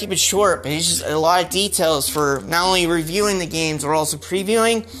to try to keep it short, but it's just a lot of details for not only reviewing the games, but also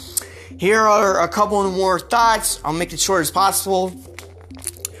previewing. Here are a couple of more thoughts. I'll make it short as possible.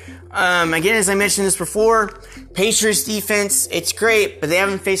 Again, as I mentioned this before, Patriots defense, it's great, but they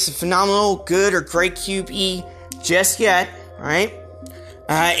haven't faced a phenomenal, good, or great QB just yet, right?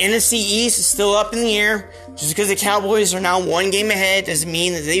 NFC East is still up in the air. Just because the Cowboys are now one game ahead doesn't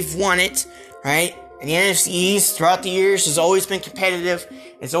mean that they've won it, right? And the NFC East throughout the years has always been competitive.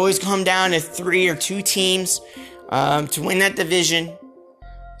 It's always come down to 3 or 2 teams to win that division.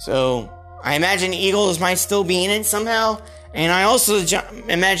 So I imagine the Eagles might still be in it somehow. And I also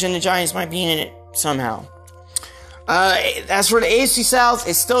imagine the Giants might be in it somehow. As for the AFC South,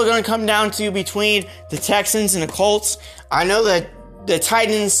 it's still going to come down to between the Texans and the Colts. I know that the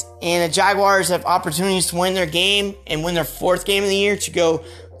Titans and the Jaguars have opportunities to win their game and win their 4th game of the year to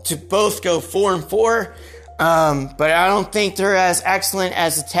both go 4-4. But I don't think they're as excellent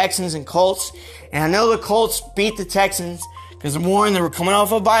as the Texans and Colts. And I know the Colts beat the Texans because number 1, they were coming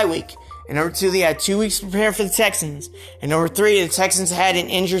off a bye week. And number 2, they had 2 weeks to prepare for the Texans. And number 3, the Texans had an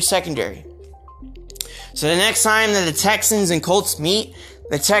injured secondary. So the next time that the Texans and Colts meet,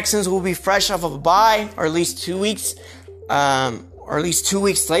 the Texans will be fresh off of a bye, or at least 2 weeks, or at least 2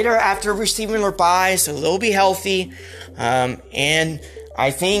 weeks later after receiving their bye, so they'll be healthy. And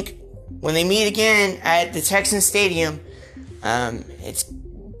I think when they meet again at the Texans Stadium, it's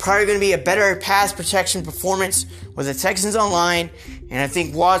probably going to be a better pass protection performance with the Texans online. And I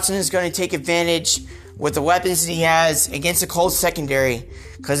think Watson is going to take advantage with the weapons that he has against the Colts secondary.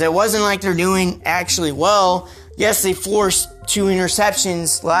 Because it wasn't like they're doing actually well. Yes, they forced 2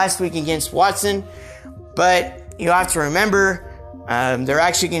 interceptions last week against Watson. But you have to remember, they're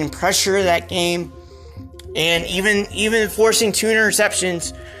actually getting pressure that game. And even forcing 2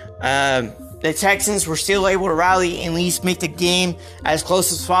 interceptions, the Texans were still able to rally and at least make the game as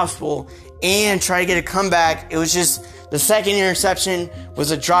close as possible and try to get a comeback. It was just the second interception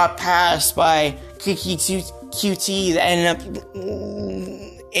was a drop pass by Kiki QT that ended up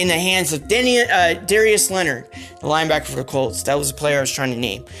in the hands of Darius Leonard, the linebacker for the Colts. That was the player I was trying to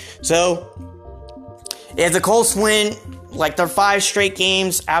name. So, if the Colts win like their 5 straight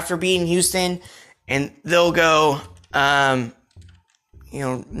games after beating Houston, and they'll go 9-3,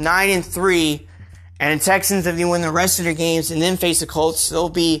 and the Texans, if they win the rest of their games and then face the Colts, they'll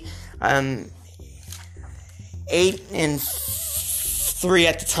be 8-3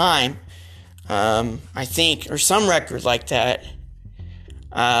 at the time, I think, or some record like that.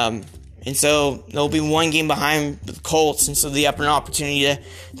 And so they'll be 1 game behind the Colts, and so they have an opportunity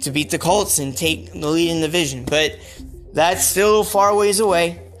to beat the Colts and take the lead in the division. But that's still far ways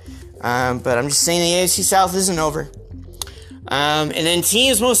away. But I'm just saying the AFC South isn't over. And then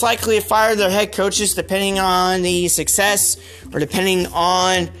teams most likely have fired their head coaches depending on the success or depending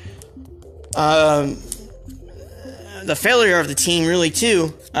on the failure of the team, really,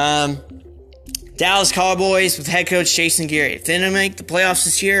 too. Dallas Cowboys with head coach Jason Garrett. If they don't make the playoffs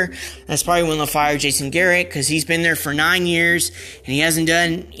this year, that's probably when they'll fire Jason Garrett, because he's been there for 9 years and he hasn't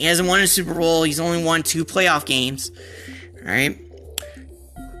won a Super Bowl. He's only won 2 playoff games. All right.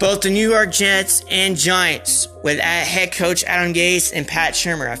 Both the New York Jets and Giants with head coach Adam Gase and Pat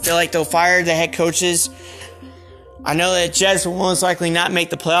Shurmur. I feel like they'll fire the head coaches. I know that Jets will most likely not make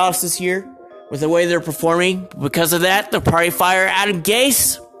the playoffs this year with the way they're performing. Because of that, they'll probably fire Adam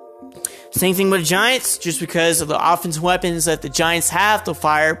Gase. Same thing with the Giants. Just because of the offensive weapons that the Giants have, they'll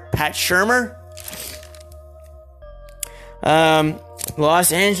fire Pat Shurmur.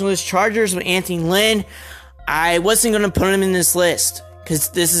 Los Angeles Chargers with Anthony Lynn. I wasn't going to put him in this list, because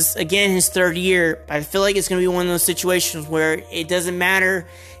this is, again, his 3rd year. I feel like it's going to be one of those situations where it doesn't matter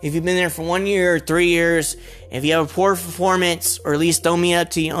if you've been there for 1 year or 3 years. If you have a poor performance, or at least don't meet up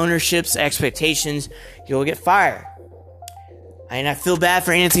to the ownership's expectations, you'll get fired. And I feel bad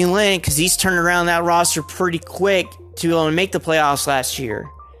for Anthony Lynn, because he's turned around that roster pretty quick to be able to make the playoffs last year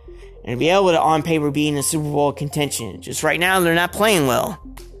and be able to, on paper, be in the Super Bowl contention. Just right now, they're not playing well.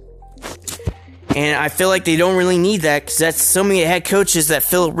 And I feel like they don't really need that, because that's so many head coaches that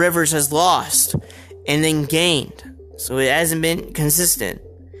Phillip Rivers has lost and then gained. So it hasn't been consistent.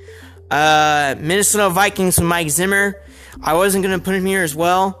 Minnesota Vikings with Mike Zimmer. I wasn't going to put him here as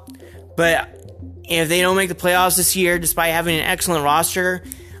well, but if they don't make the playoffs this year, despite having an excellent roster,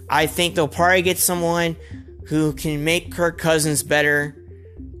 I think they'll probably get someone who can make Kirk Cousins better,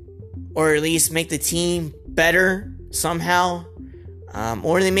 or at least make the team better somehow.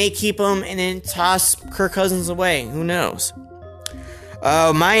 Or they may keep him and then toss Kirk Cousins away. Who knows?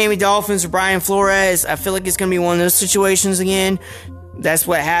 Miami Dolphins with Brian Flores. I feel like it's going to be one of those situations again. That's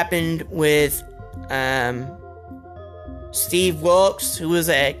what happened with Steve Wilkes, who was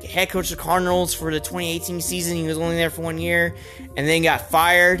a head coach of the Cardinals for the 2018 season. He was only there for 1 year and then got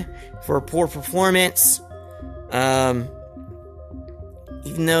fired for a poor performance. Even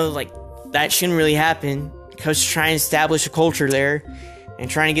though, that shouldn't really happen. Coach is trying to establish a culture there and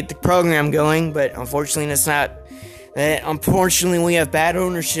trying to get the program going, but unfortunately that's not. Unfortunately, we have bad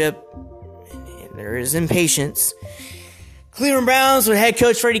ownership and there is impatience. Cleveland Browns with head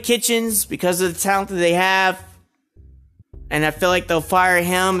coach Freddie Kitchens, because of the talent that they have, and I feel like they'll fire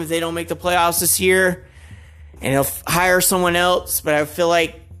him if they don't make the playoffs this year, and they'll hire someone else. But I feel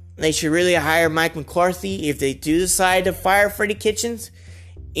like they should really hire Mike McCarthy if they do decide to fire Freddie Kitchens,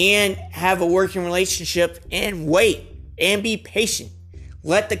 and have a working relationship and wait and be patient.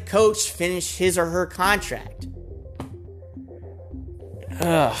 Let the coach finish his or her contract.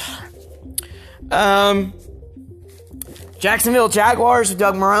 Jacksonville Jaguars with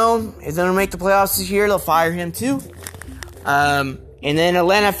Doug Marrone. If they don't make the playoffs this year, they'll fire him too. And then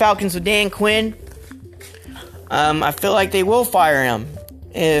Atlanta Falcons with Dan Quinn. I feel like they will fire him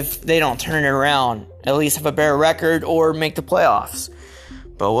if they don't turn it around. At least have a better record or make the playoffs.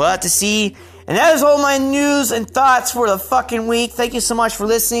 But we'll have to see. And that is all my news and thoughts for the fucking week. Thank you so much for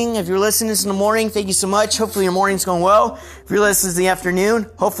listening. If you're listening to this in the morning, thank you so much. Hopefully your morning's going well. If you're listening in the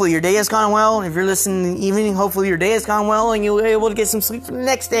afternoon, hopefully your day has gone well. And if you're listening in the evening, hopefully your day has gone well and you'll be able to get some sleep for the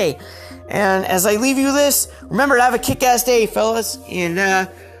next day. And as I leave you this, remember to have a kick-ass day, fellas. And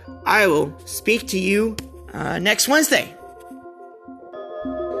I will speak to you next Wednesday.